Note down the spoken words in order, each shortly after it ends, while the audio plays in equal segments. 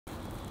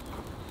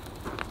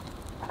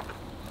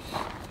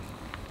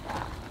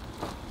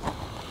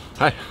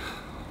Hi.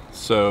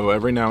 So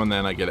every now and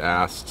then I get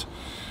asked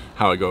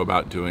how I go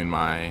about doing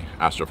my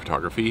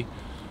astrophotography.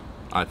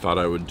 I thought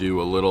I would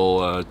do a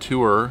little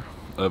tour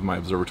of my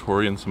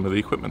observatory and some of the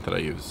equipment that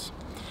I use.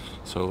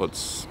 So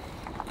let's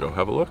go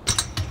have a look.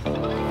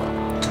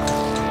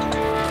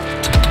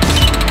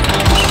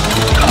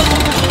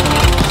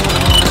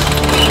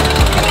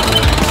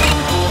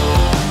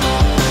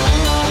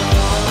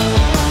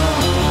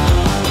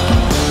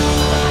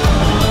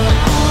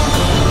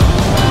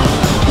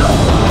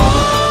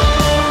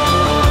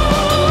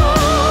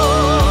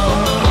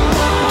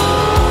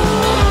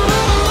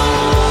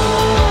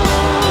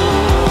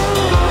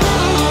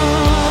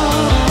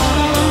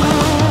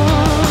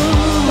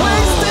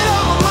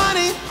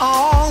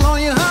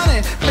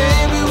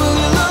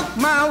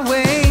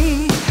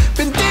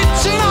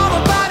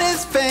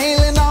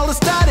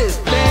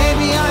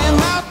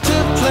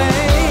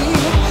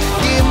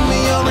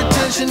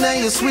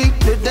 Your sweet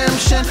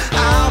redemption,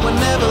 I will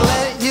never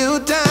let you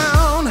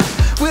down.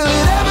 Will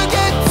it ever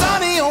get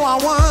sunny? Oh, I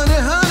wonder,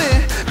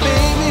 honey,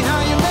 baby,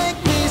 how you make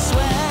me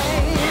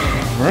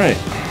sway. All right,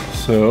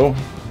 so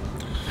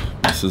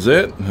this is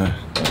it,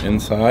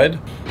 inside.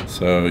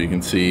 So you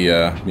can see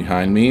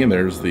behind me,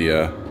 there's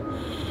the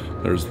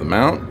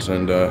mount,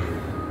 and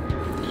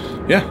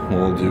yeah,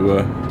 we'll do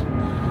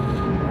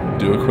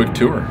a quick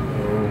tour.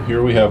 So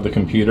here we have the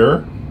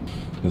computer.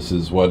 This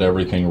is what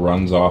everything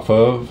runs off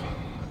of.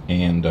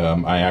 And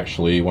I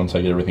actually, once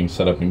I get everything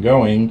set up and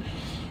going,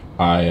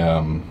 I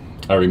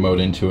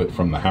remote into it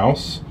from the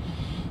house,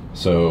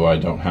 so I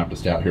don't have to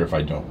stay out here if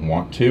I don't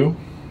want to.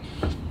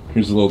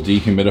 Here's a little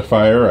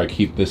dehumidifier. I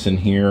keep this in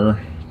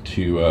here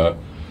to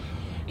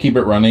keep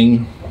it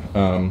running,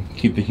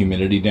 keep the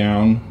humidity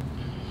down.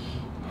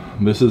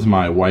 This is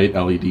my white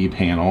LED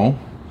panel.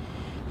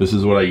 This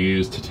is what I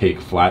use to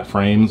take flat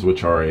frames,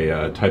 which are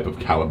a type of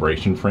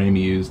calibration frame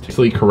used. It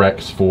basically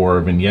corrects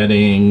for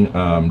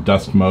vignetting,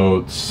 dust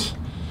motes,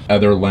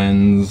 other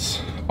lens,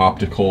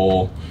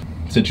 optical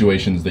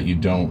situations that you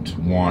don't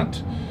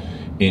want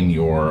in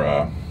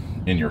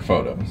your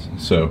photos.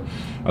 So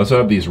I also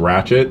have these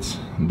ratchets.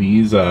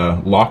 These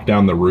lock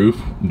down the roof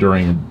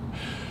during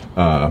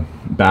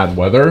bad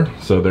weather,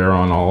 so they're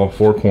on all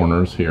four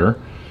corners here,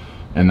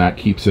 and that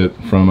keeps it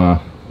from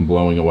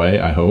blowing away,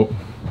 I hope.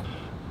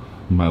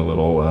 My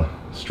little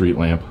street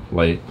lamp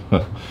light.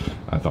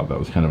 I thought that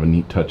was kind of a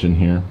neat touch in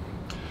here.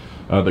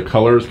 The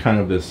color is kind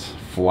of this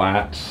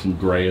flat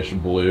grayish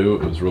blue.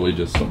 It was really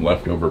just some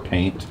leftover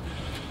paint.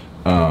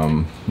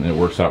 And it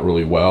works out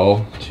really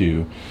well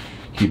to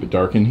keep it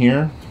dark in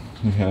here.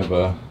 We have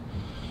a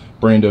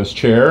Brando's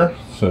chair,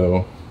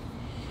 so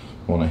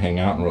want to hang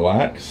out and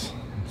relax.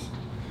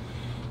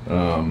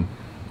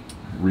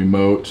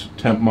 Remote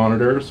temp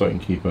monitor, so I can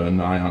keep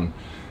an eye on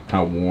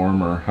how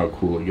warm or how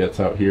cool it gets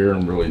out here,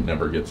 and really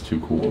never gets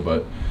too cool,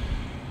 but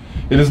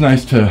it is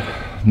nice to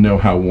know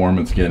how warm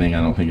it's getting.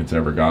 I don't think it's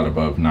ever got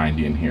above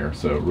 90 in here,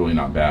 so really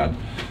not bad.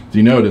 As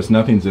you notice,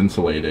 nothing's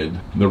insulated.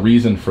 The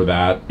reason for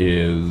that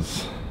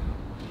is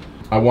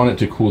I want it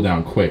to cool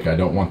down quick. I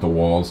don't want the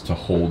walls to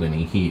hold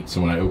any heat, so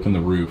when I open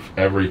the roof,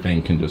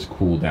 everything can just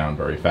cool down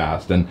very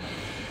fast. And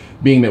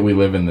being that we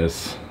live in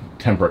this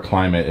temperate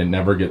climate, it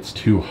never gets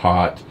too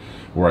hot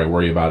where I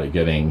worry about it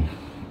getting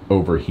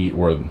overheat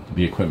or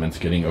the equipment's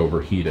getting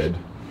overheated.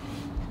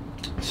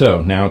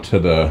 So now to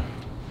the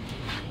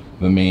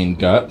main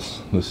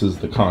guts. This is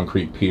the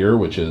concrete pier,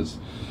 which is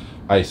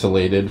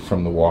isolated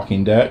from the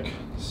walking deck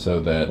so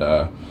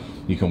that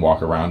you can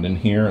walk around in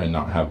here and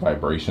not have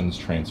vibrations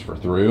transfer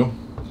through.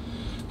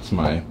 It's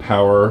my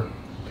power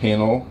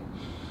panel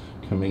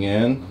coming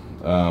in.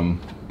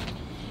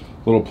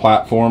 Little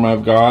platform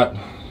I've got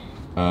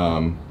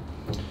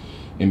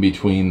in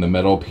between the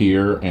metal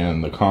pier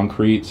and the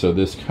concrete, so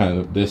this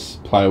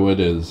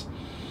plywood is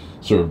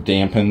sort of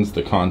dampens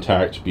the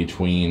contact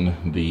between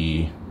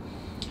the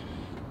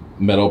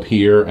metal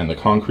pier and the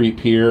concrete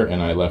pier,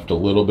 and I left a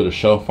little bit of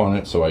shelf on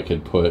it so I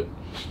could put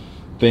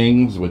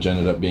things, which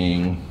ended up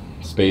being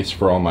space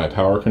for all my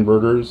power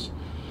converters.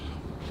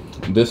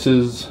 This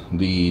is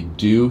the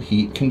dew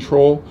heat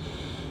control.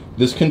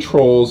 This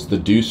controls the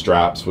dew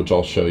straps, which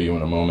I'll show you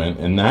in a moment,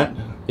 and that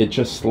it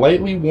just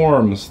slightly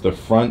warms the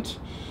front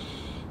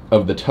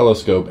of the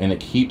telescope, and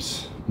it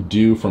keeps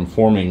dew from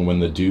forming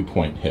when the dew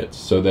point hits,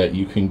 so that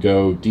you can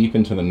go deep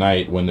into the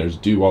night when there's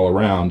dew all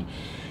around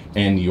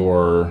and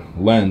your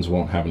lens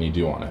won't have any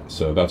dew on it.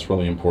 So that's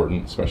really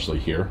important, especially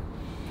here.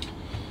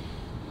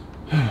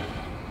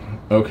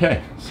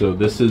 Okay, so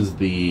this is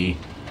the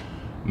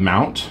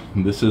mount.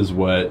 This is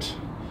what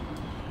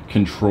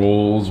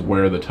controls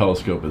where the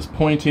telescope is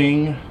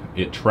pointing.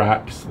 It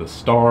tracks the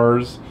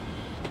stars.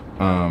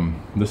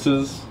 This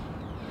is,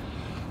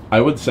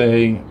 I would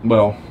say,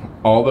 well,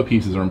 all the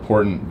pieces are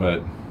important,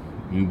 but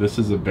this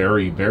is a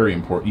very, very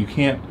important.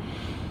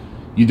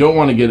 You don't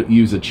want to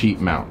use a cheap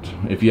mount.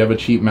 If you have a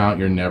cheap mount,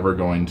 you're never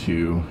going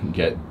to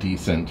get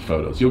decent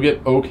photos. You'll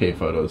get okay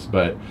photos,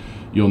 but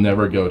you'll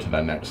never go to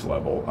that next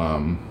level.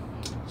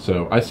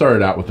 So I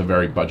started out with a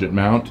very budget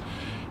mount,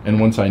 and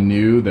once I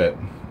knew that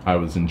I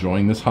was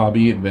enjoying this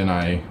hobby, then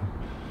I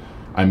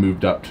I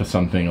moved up to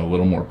something a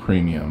little more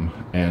premium,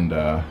 and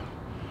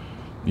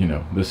you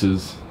know, this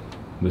is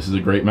a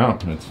great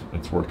mount.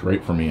 It's worked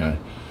great for me. I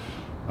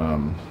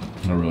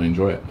really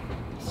enjoy it.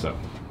 So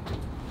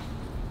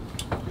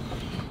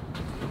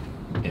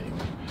anyway,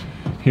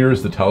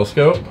 here's the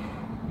telescope.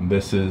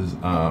 This is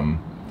a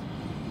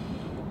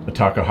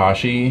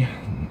Takahashi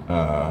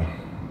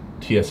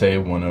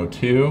TSA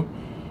 102.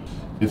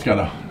 It's got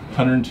a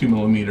 102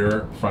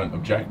 millimeter front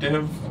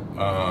objective.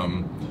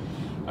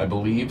 I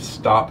believe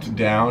stopped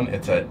down,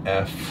 it's at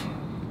I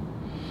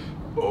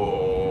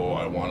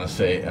want to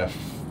say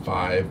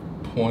f5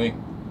 point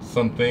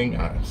something.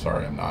 I'm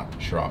sorry, I'm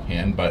not sure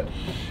offhand, but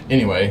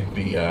anyway,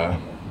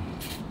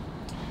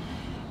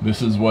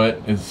 this is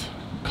what is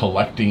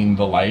collecting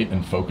the light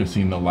and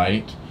focusing the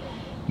light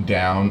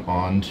down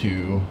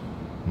onto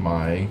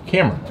my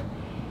camera.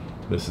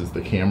 This is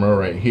the camera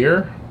right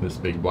here, this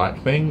big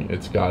black thing.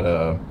 It's got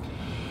a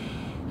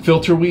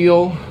filter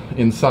wheel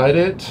inside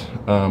it,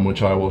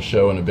 which I will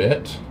show in a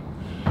bit.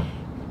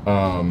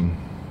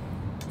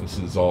 This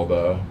is all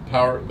the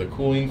power, the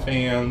cooling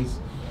fans.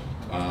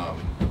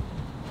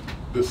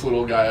 This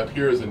little guy up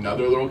here is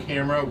another little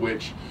camera,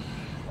 which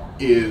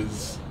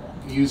is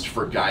used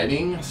for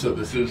guiding. So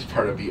this is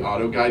part of the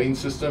auto guiding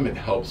system. It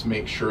helps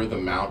make sure the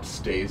mount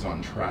stays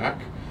on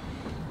track.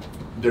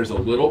 There's a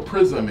little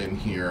prism in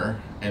here,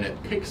 and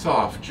it picks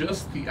off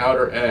just the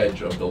outer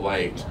edge of the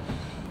light.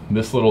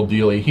 This little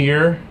dealie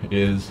here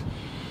is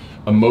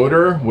a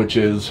motor, which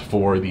is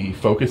for the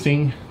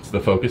focusing. It's the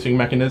focusing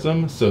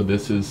mechanism. So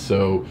this is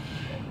so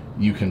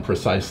you can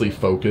precisely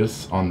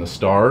focus on the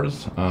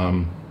stars.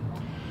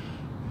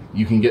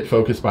 You can get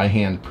focused by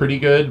hand pretty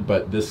good,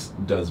 but this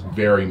does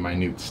very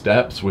minute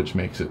steps, which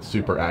makes it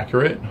super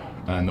accurate.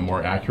 And the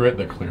more accurate,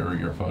 the clearer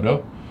your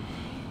photo.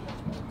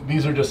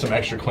 These are just some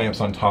extra clamps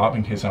on top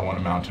in case I want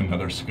to mount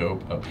another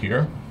scope up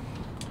here.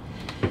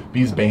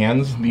 These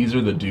bands, these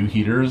are the dew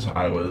heaters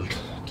I was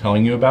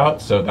telling you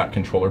about. So that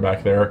controller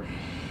back there,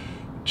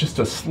 just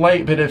a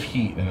slight bit of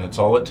heat, and it's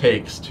all it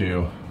takes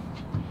to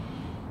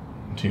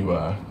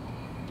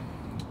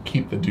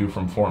keep the dew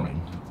from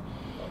forming.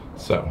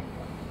 So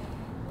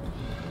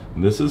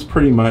this is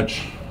pretty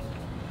much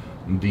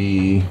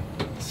the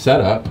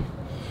setup.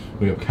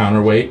 We have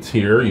counterweights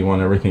here. You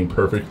want everything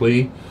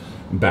perfectly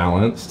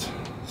balanced.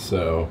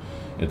 So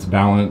it's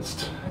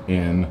balanced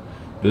in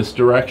this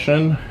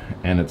direction,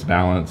 and it's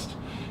balanced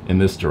in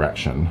this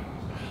direction.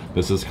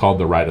 This is called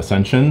the right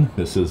ascension.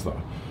 This is the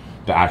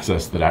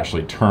axis that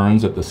actually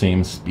turns at the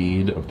same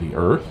speed of the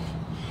Earth.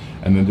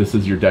 And then this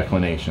is your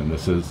declination.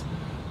 This is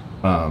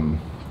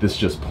this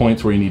just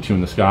points where you need to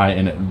in the sky,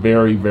 and it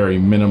very, very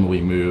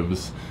minimally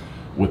moves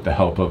with the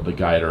help of the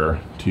guider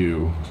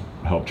to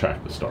help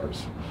track the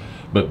stars.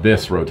 But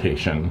this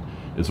rotation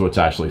is what's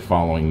actually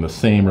following the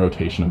same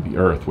rotation of the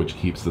Earth, which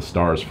keeps the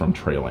stars from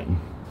trailing.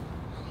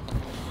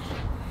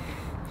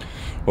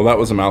 Well, that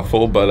was a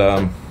mouthful,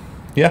 but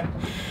yeah,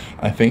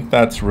 I think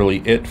that's really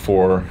it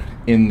for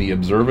in the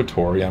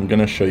observatory. I'm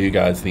going to show you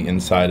guys the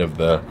inside of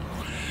the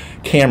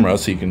camera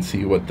so you can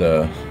see what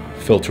the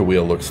filter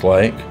wheel looks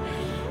like.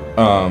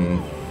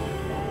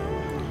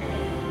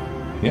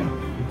 Yeah,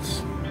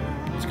 it's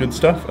good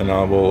stuff, and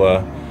I will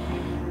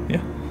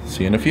yeah,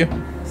 see you in a few.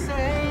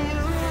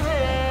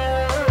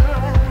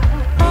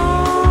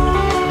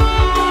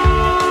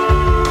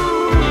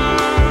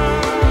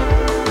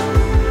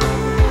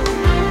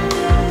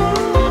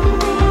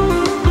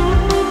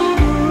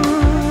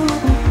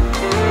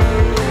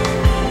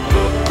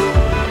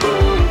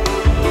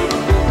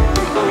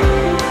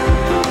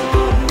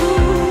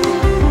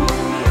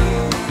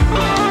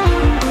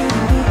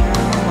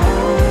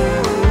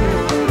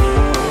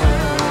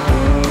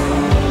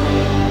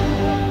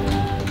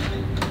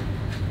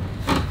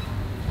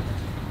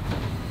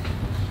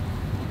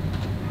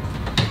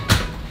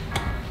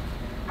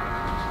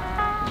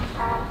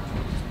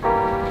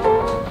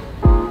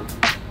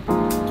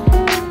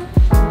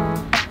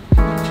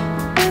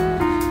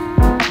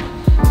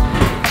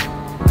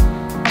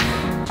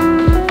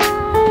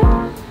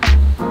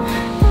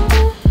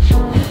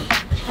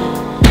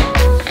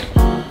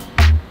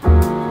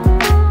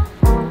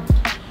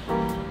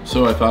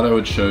 So I thought I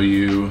would show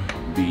you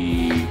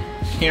the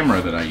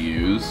camera that I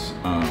use.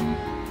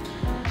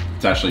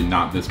 It's actually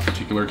not this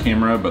particular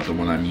camera, but the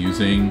one I'm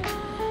using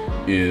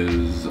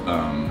is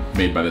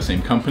made by the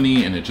same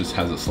company, and it just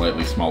has a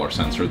slightly smaller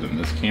sensor than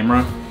this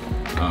camera.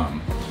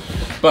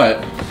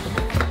 But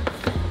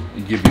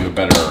it gives you a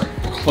better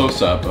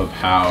close-up of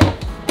how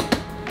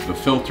the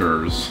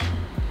filters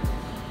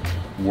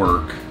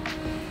work,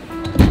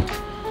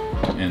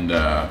 and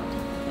the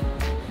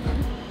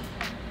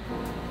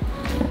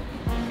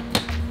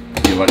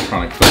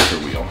electronic filter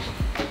wheel.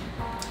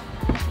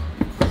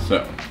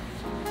 So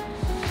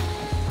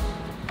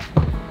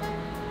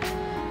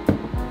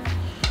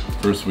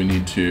first we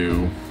need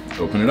to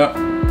open it up.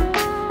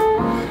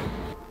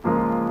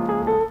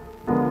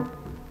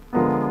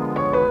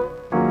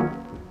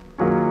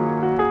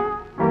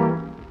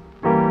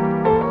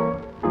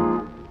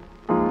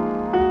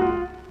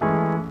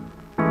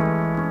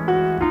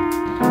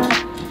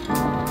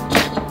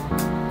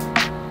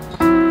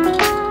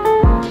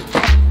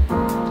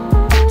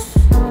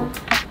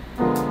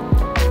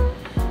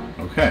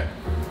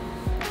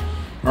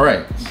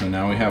 right, so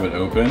now we have it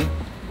open.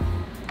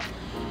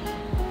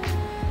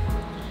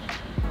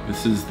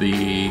 This is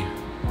the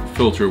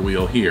filter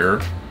wheel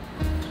here.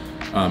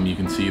 You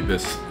can see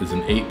this is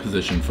an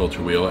 8-position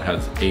filter wheel. It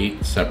has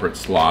 8 separate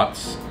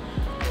slots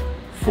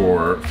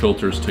for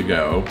filters to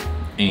go,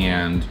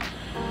 and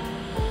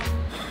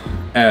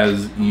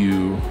as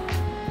you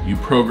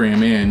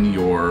program in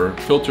your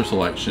filter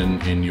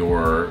selection in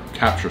your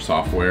capture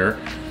software,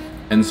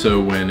 and so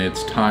when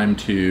it's time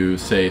to,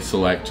 say,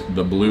 select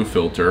the blue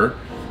filter,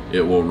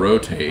 it will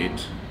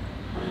rotate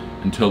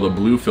until the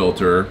blue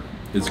filter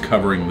is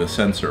covering the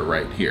sensor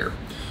right here.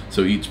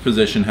 So each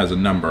position has a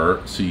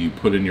number, so you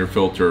put in your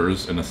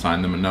filters and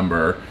assign them a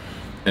number,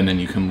 and then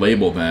you can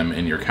label them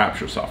in your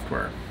capture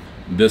software.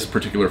 This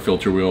particular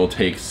filter wheel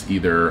takes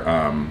either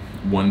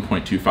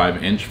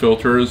 1.25-inch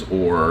filters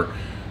or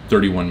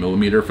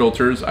 31mm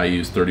filters. I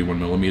use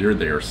 31mm,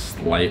 they are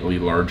slightly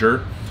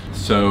larger.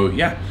 So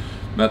yeah,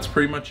 that's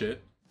pretty much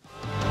it.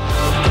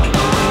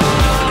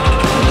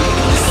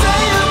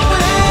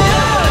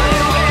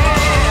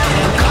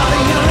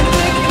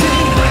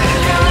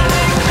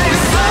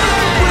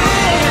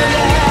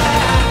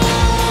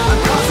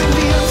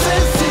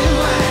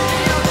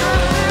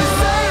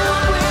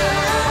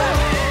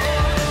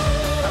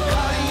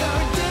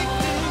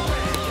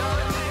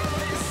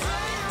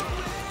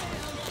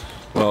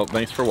 Well,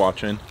 thanks for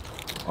watching.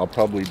 I'll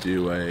probably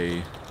do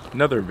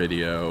another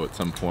video at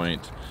some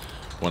point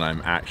when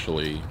I'm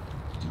actually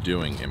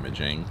doing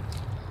imaging.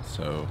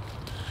 So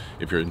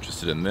if you're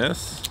interested in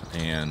this,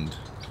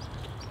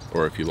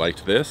 or if you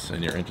liked this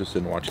and you're interested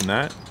in watching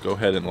that, go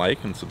ahead and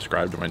like and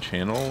subscribe to my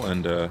channel,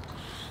 and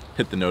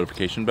hit the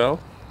notification bell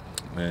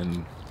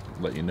and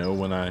let you know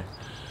when I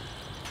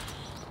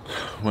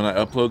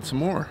upload some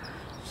more.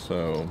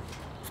 So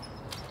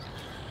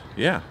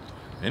yeah,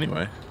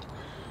 anyway,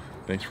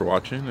 thanks for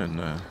watching, and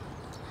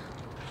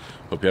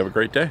hope you have a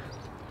great day.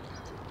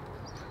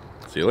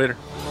 See you later.